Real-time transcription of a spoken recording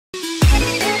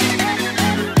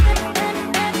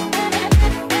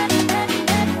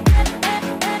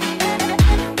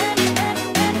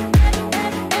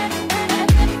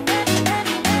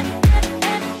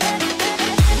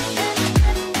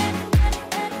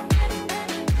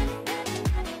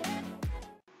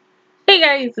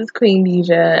Guys, it's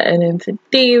Queendija, and in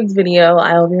today's video,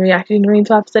 I will be reacting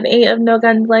to episode 8 of No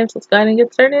Guns Life. So let's go ahead and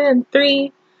get started in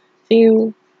 3,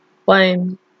 2,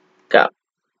 1, go.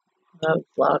 That was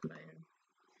loud, man.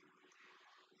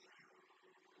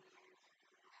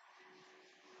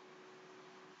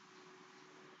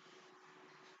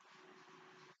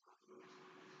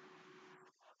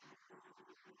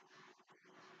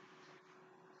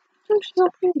 You're so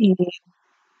pretty.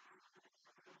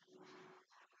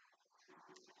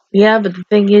 Yeah, but the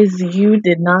thing is, you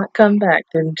did not come back,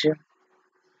 didn't you?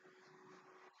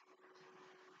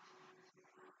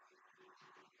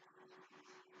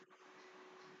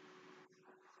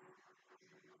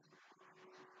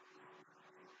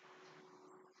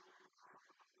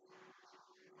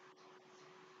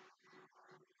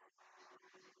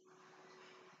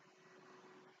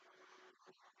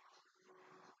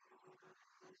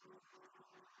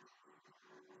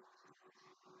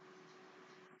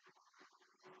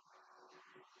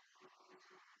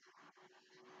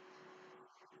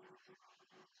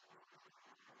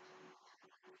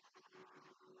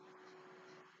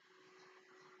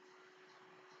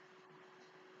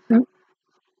 Hmm?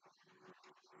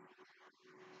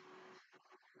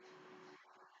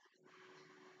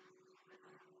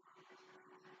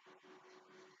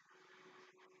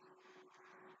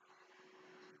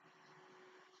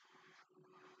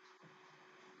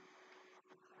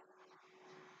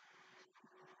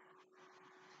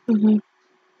 Mm-hmm.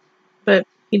 But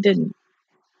he didn't.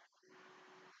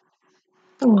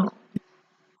 Oh.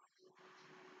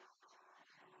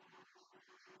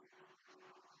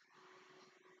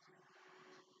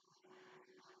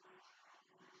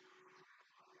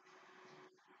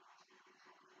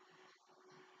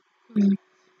 Mm.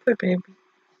 Poor baby.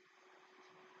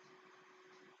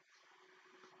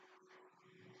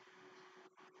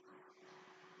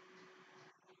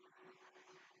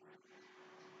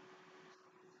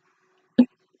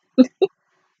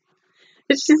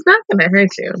 But she's not gonna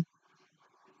hurt you.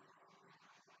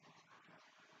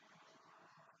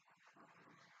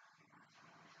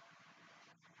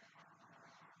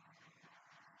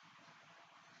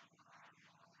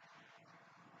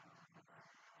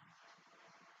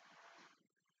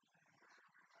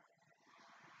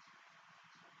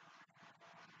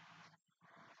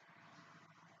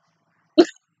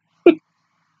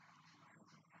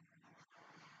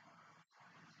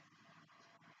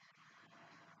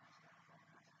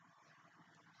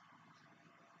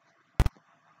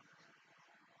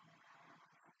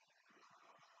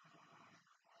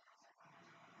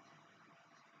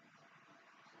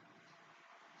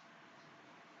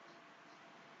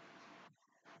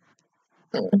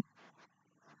 Mm.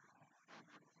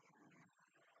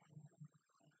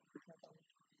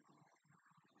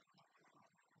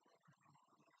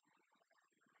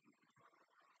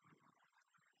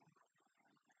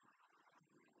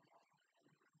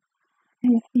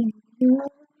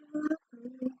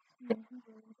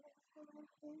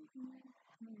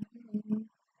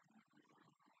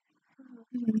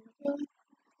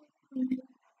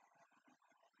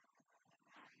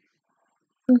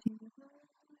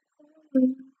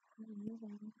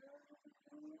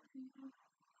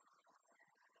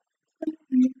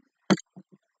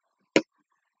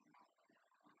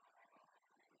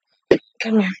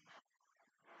 Come here.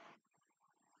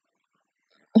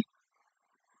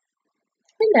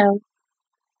 Hello.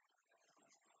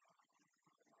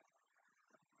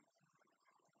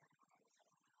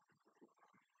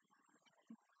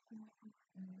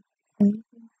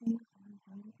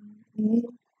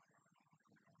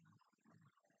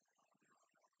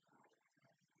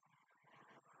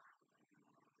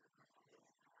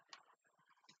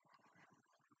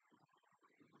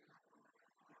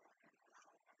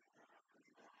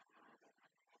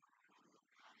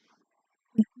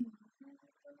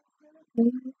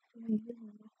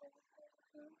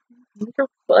 Get your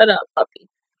foot up, puppy.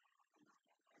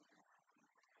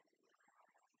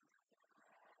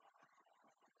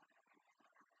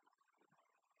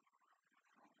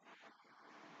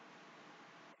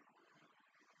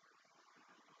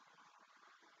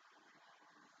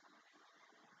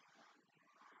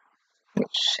 Oh,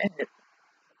 shit.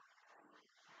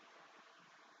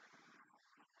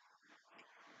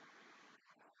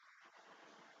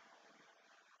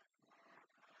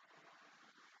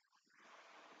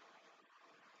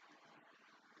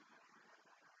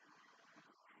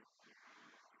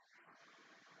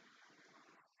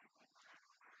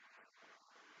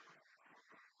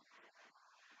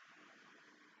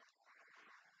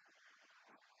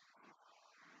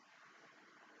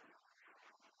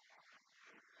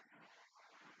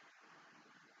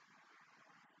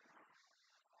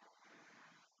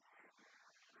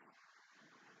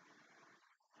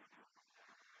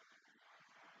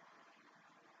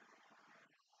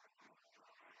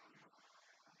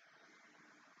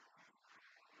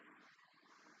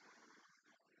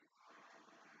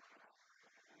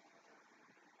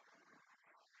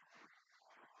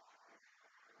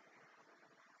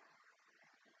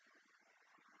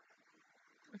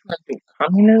 Like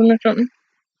communism or something?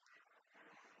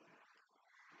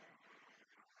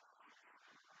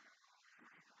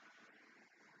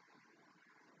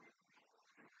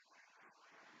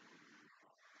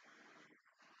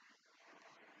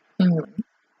 Mm.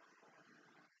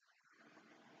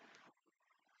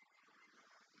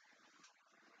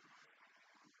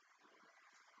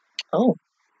 Oh.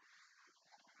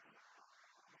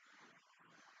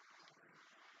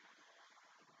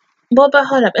 Well, but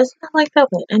hold up. It's not like that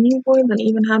with any war that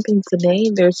even happens today.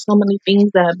 There's so many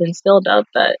things that have been stilled up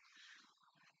that,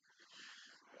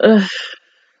 because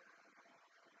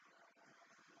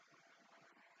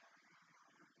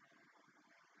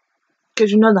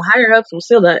you know the higher ups will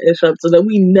seal that ish up so that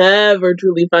we never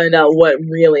truly find out what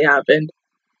really happened.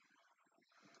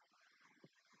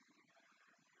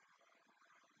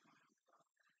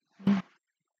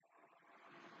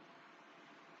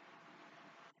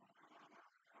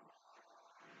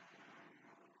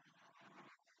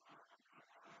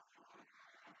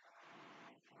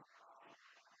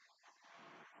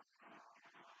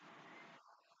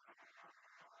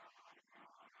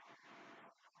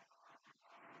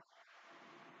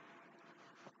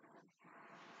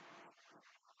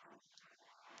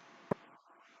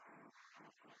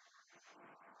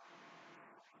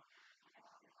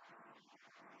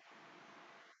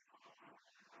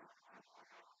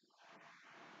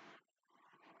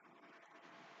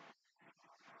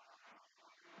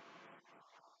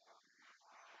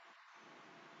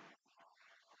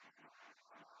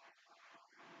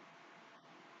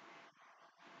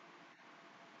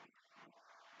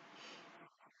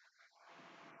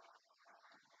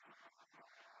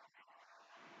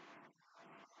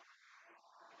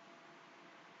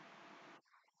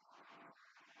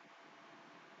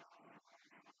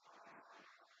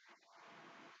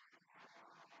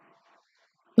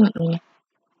 Mm-mm.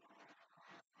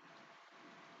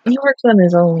 He works on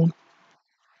his own.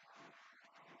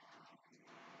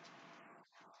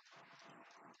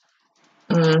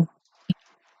 Mm.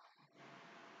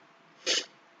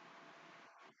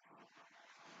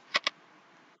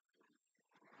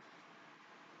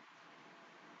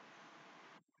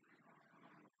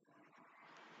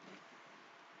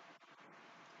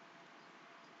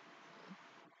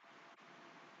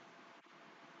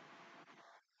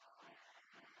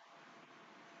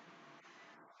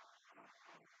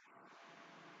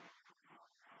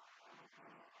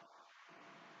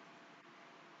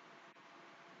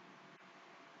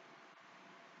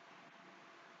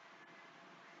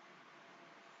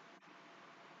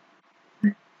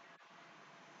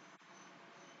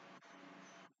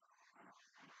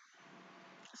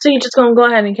 So you just gonna go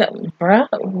ahead and kill, bruh?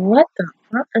 What the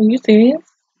fuck? Are you serious?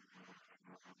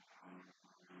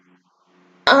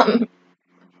 Um.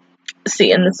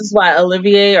 See, and this is why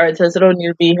Olivier Artesano need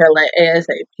to be here like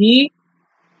ASAP.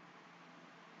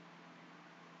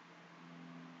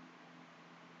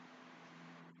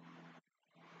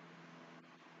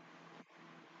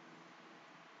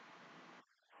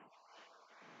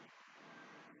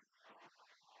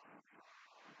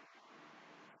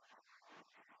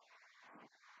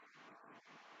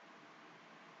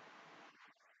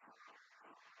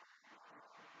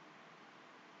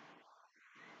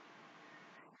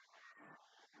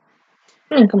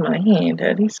 Come on, he ain't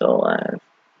dead. He's still alive.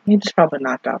 He just probably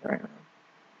knocked out right now.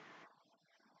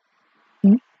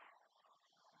 Hmm?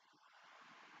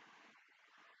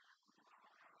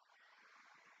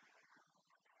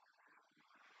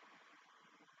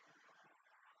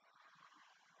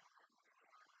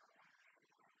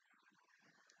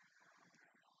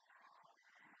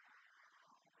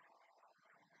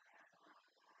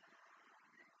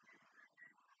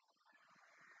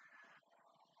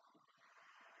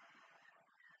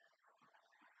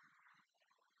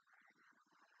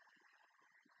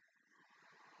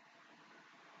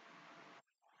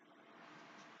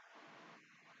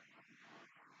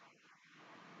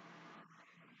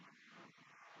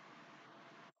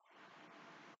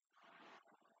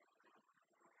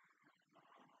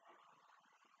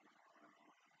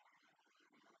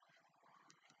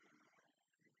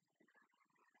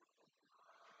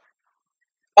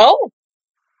 Oh,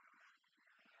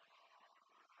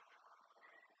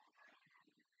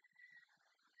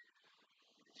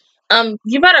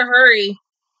 you better hurry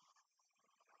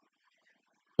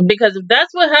because if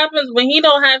that's what happens when he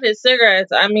don't have his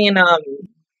cigarettes, I mean,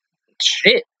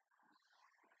 shit.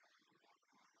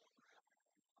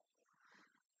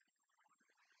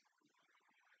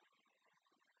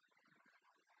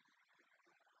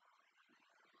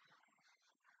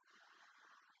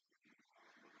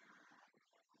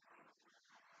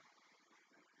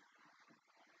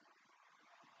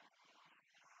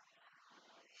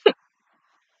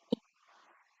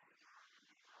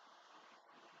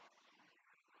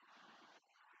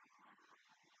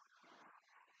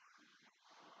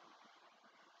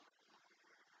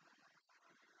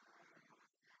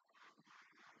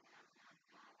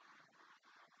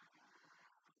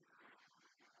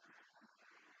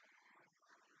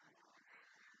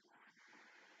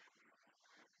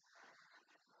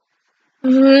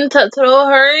 Totoro,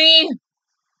 hurry!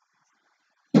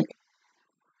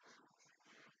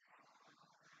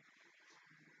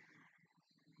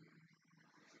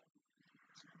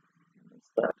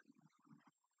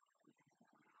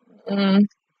 Mm.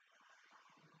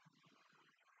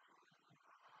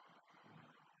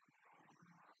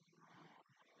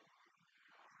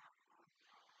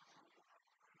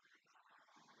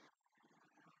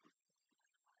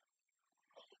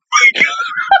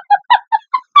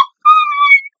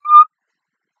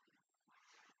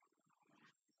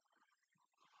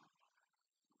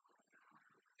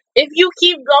 If you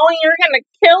keep going, you're gonna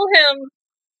kill him.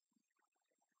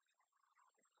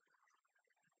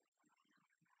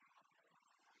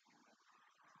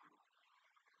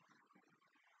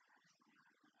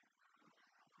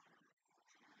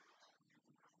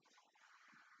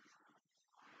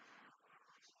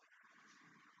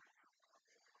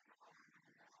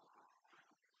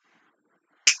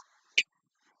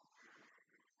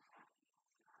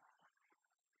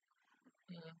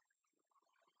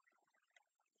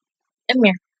 Come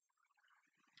here.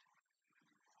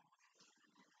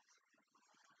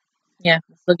 Yeah,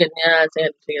 let's look at let's add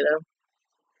it together.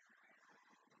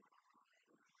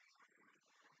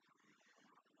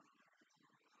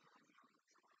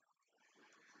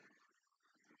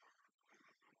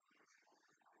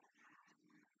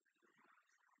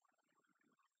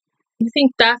 You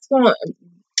think that's gonna?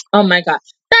 Oh my gosh,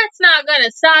 that's not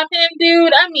gonna stop him,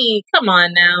 dude. I mean, come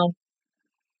on now.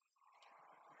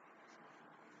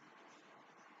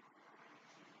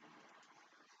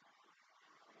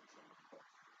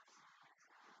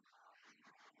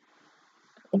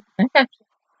 Okay.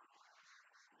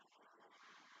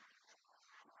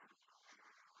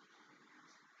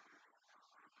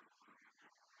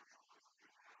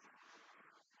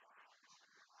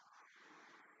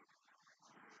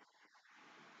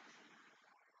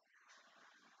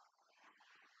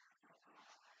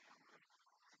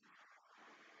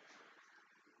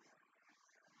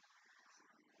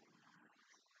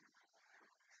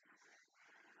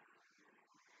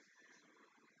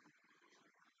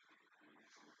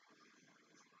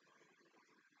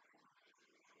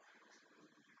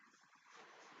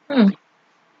 Hmm.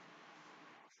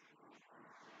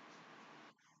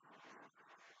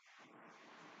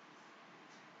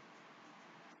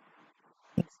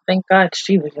 Thank God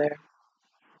she was there.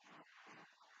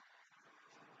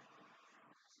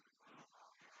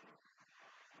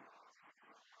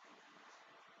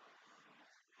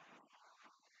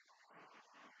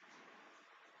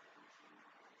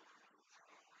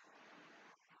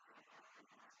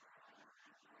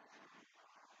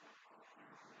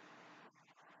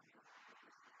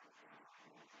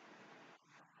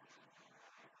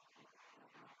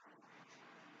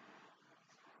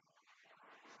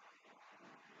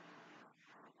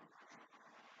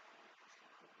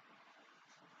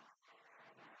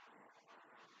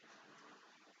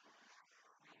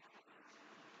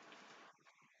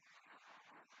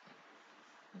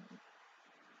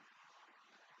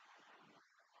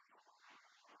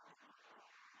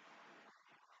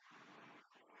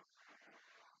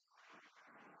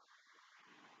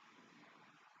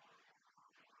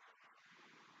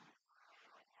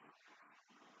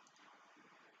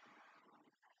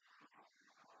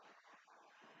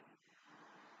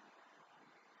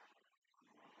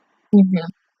 Mm-hmm.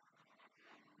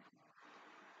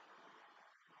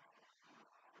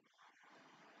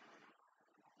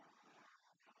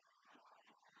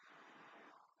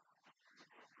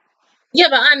 Yeah,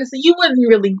 but honestly, you wouldn't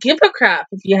really give a crap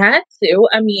if you had to.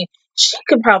 I mean, she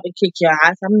could probably kick your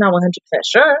ass. I'm not 100%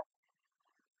 sure.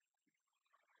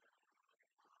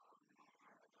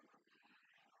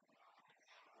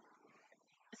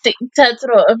 See,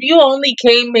 Tetsuo, if you only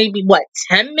came maybe, what,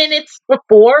 10 minutes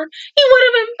before, he would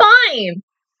have been fine.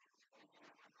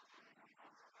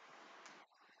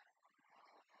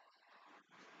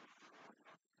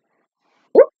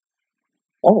 Oop.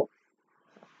 Oh,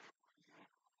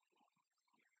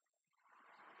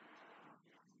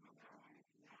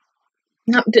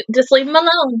 no, just leave him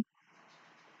alone.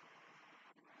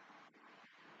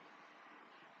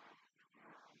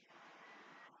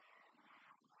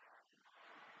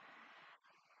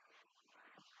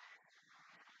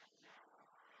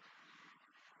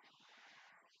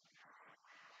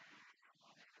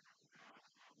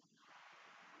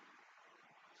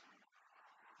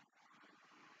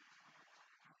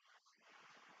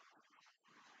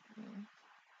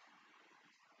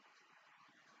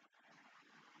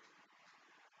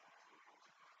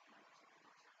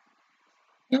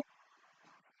 Yep.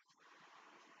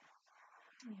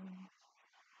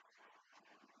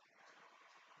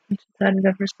 She's had it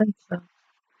ever since, so.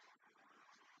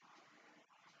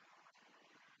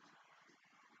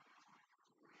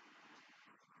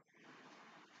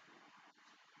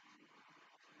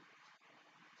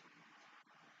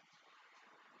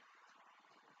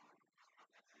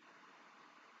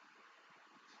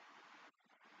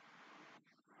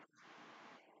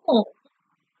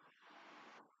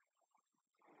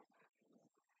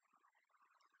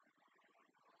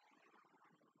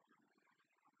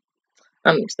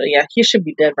 So yeah, he should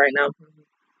be dead right now.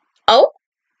 Oh,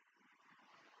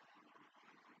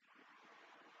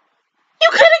 you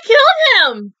could have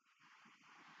killed him.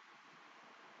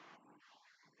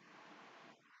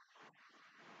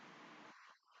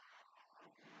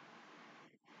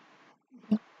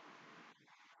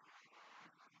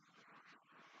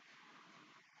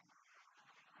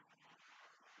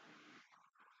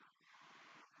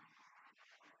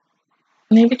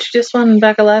 Maybe she just wanted him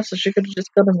back alive, so she could have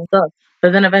just killed him herself.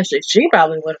 But then eventually, she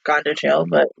probably would have gone to jail.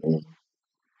 But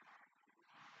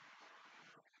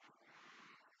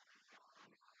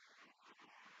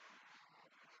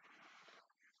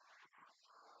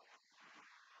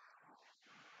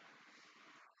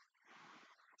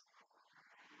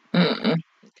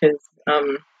because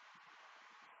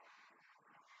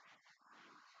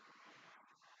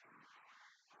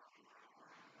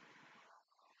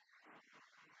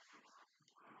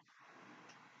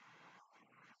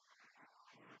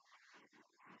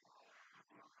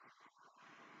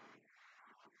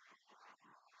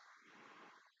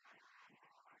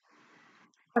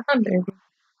baby.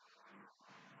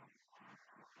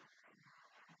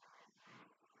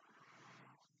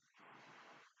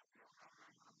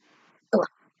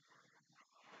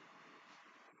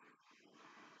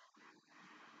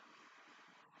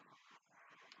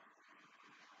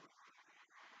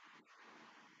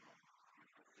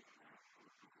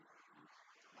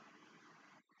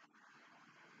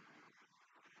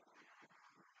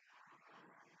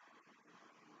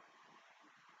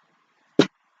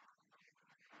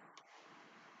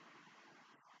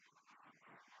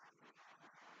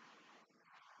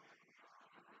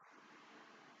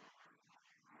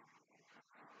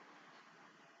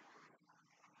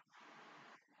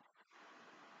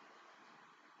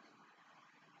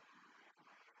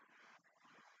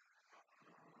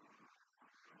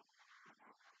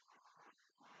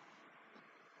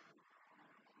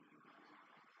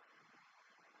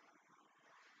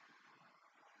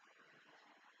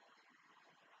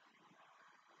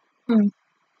 Hmm.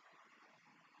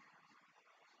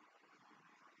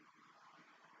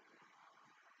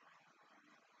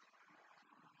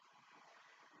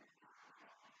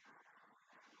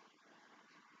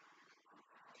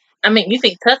 I mean, you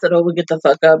think Tessero would get the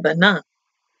fuck up, but nah.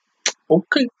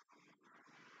 Okay.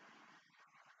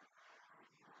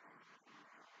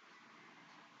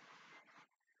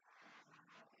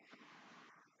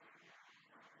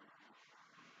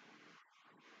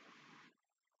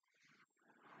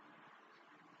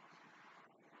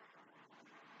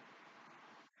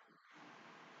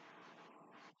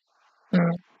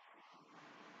 Mm.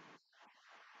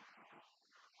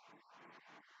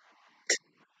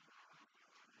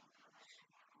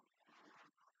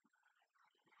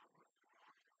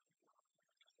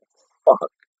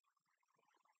 Fuck.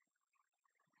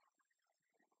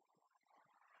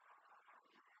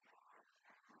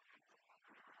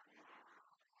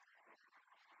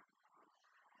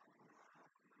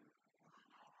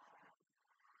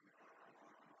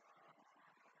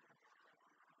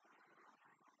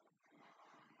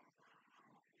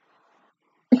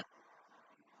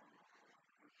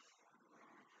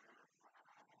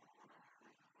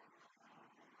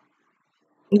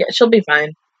 Yeah, she'll be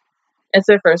fine. It's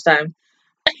her first time.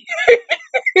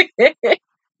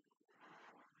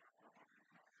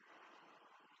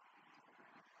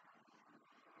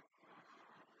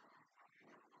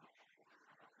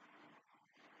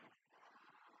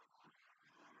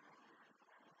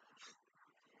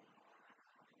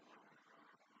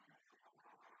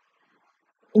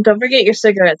 Don't forget your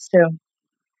cigarettes too.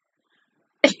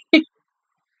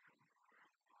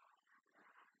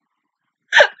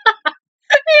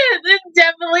 Yeah,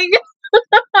 definitely.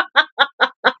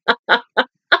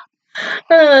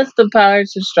 That's the power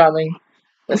to strumming.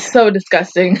 It's so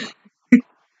disgusting.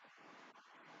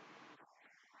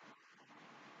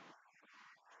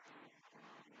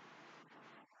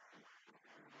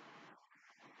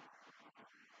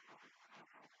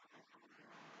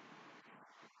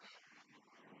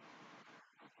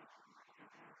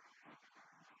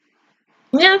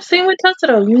 Yeah, same with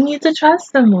Totoro. You need to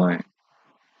trust them more.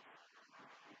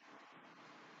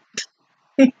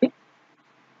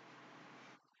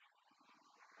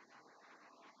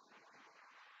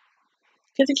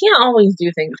 Because he can't always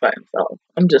do things by himself.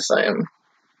 I'm just saying.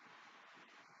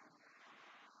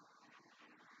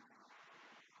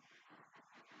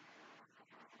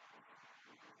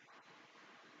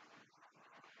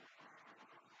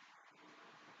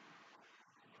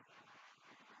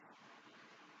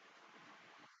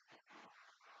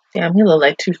 Damn, he look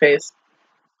like Two-Face.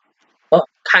 Well,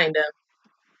 kind of.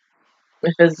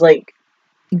 If it's like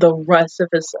the rest of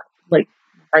his like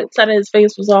right side of his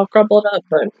face was all crumpled up,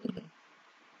 but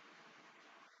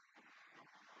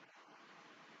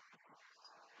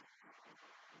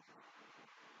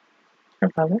no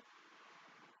problem.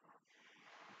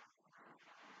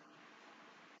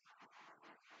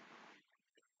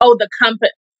 Oh, the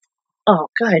company. Oh,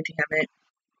 god damn it.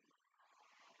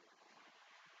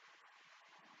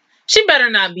 She better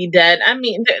not be dead. I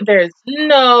mean, there's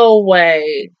no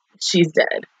way she's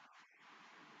dead.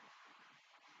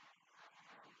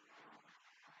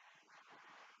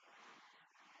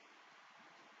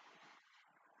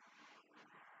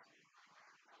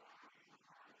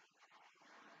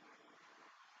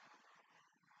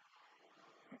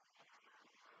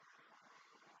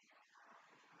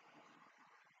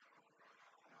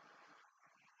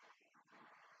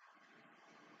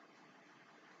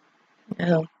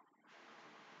 No.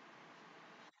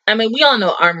 I mean, we all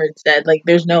know Armored's dead. Like,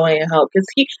 there's no way in hell. Because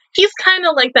he's kind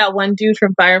of like that one dude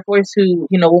from Fire Force who,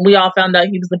 you know, when we all found out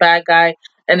he was the bad guy,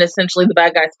 and essentially the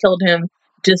bad guys killed him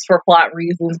just for plot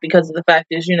reasons, because of the fact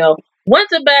is, you know,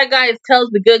 once a bad guy tells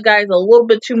the good guys a little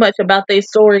bit too much about their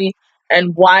story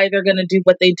and why they're going to do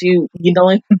what they do, you know,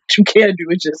 what you can't do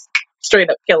is just straight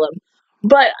up kill him.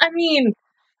 But, I mean,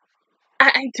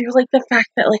 I do like the fact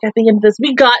that, like, at the end of this,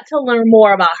 we got to learn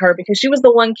more about her because she was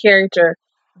the one character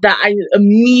that I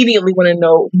immediately want to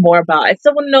know more about. I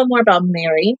still want to know more about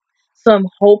Mary, so I'm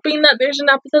hoping that there's an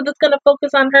episode that's going to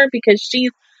focus on her because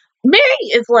Mary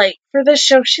is like, for this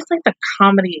show, she's like the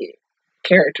comedy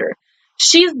character.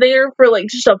 She's there for like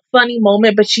just a funny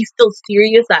moment, but she's still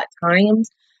serious at times.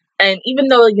 And even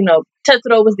though, you know,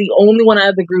 Tetsudo was the only one out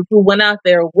of the group who went out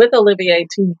there with Olivier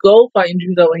to go find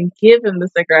Juzo and give him the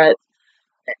cigarettes,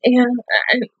 and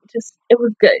just, it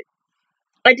was good.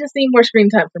 I just need more screen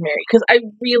time for Mary because I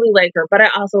really like her, but I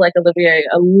also like Olivier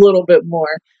a little bit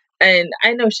more. And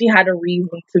I know she had a reason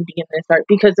to be in this arc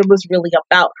because it was really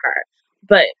about her.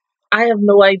 But I have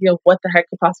no idea what the heck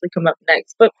could possibly come up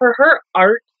next. But for her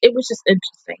arc, it was just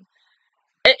interesting.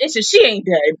 It's just, she ain't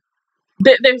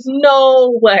dead. There's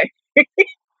no way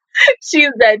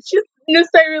she's dead. She's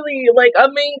necessarily like a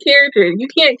main character. You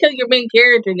can't kill your main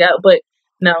character yet, but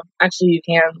no, actually you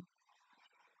can.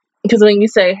 Because when you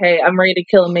say, hey, I'm ready to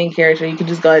kill a main character, you can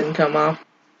just go ahead and come off.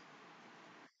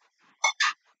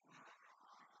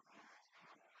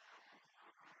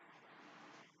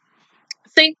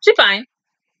 See, she fine.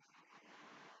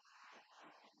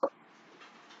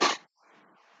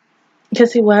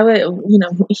 Because why would, you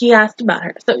know, he asked about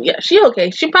her. So, yeah, she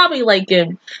okay. She probably, like,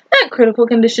 in not critical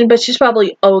condition, but she's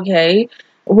probably okay.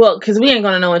 Well, because we ain't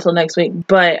going to know until next week.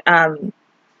 But,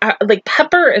 like,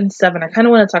 Pepper and Seven, I kind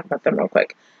of want to talk about them real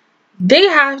quick. They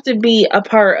have to be a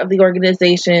part of the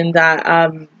organization that,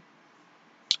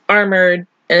 Armored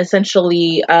and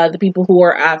essentially, the people who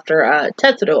are after,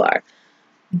 Tetsudo are.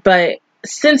 But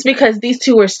because these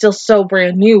two are still so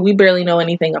brand new, we barely know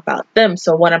anything about them.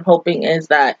 So what I'm hoping is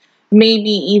that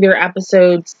maybe either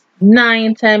episodes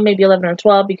 9, 10, maybe 11 or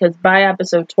 12, because by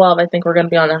episode 12, I think we're going to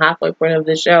be on the halfway point of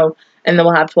the show, and then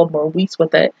we'll have 12 more weeks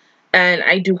with it. And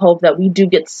I do hope that we do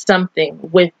get something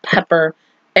with Pepper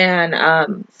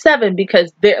and Seven,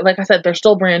 because they're, like I said, they're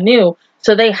still brand new.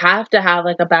 So they have to have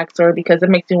like a backstory, because it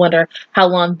makes me wonder how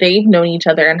long they've known each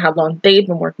other and how long they've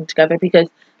been working together, because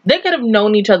they could have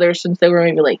known each other since they were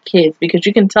maybe like kids, because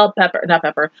you can tell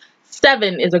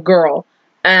Seven is a girl,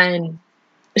 and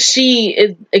she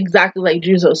is exactly like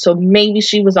Juzo. So maybe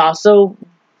she was also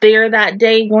there that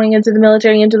day going into the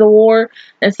military, into the war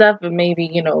and stuff, but maybe,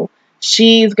 you know,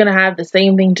 she's gonna have the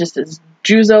same thing just as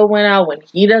Juzo went out when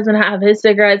he doesn't have his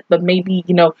cigarettes, but maybe,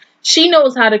 you know, she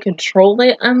knows how to control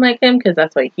it, unlike him, because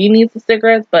that's why he needs the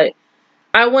cigarettes. But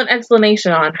I want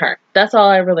explanation on her. That's all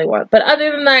I really want. But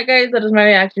other than that, guys, that is my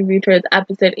reaction review towards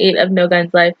episode 8 of No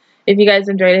Guns Life. If you guys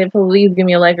enjoyed it, please give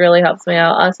me a like. It really helps me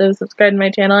out. Also, subscribe to my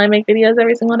channel. I make videos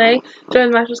every single day.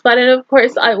 Join the Master Squad. And, of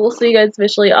course, I will see you guys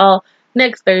officially all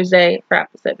next Thursday for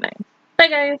episode 9. Bye,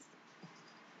 guys.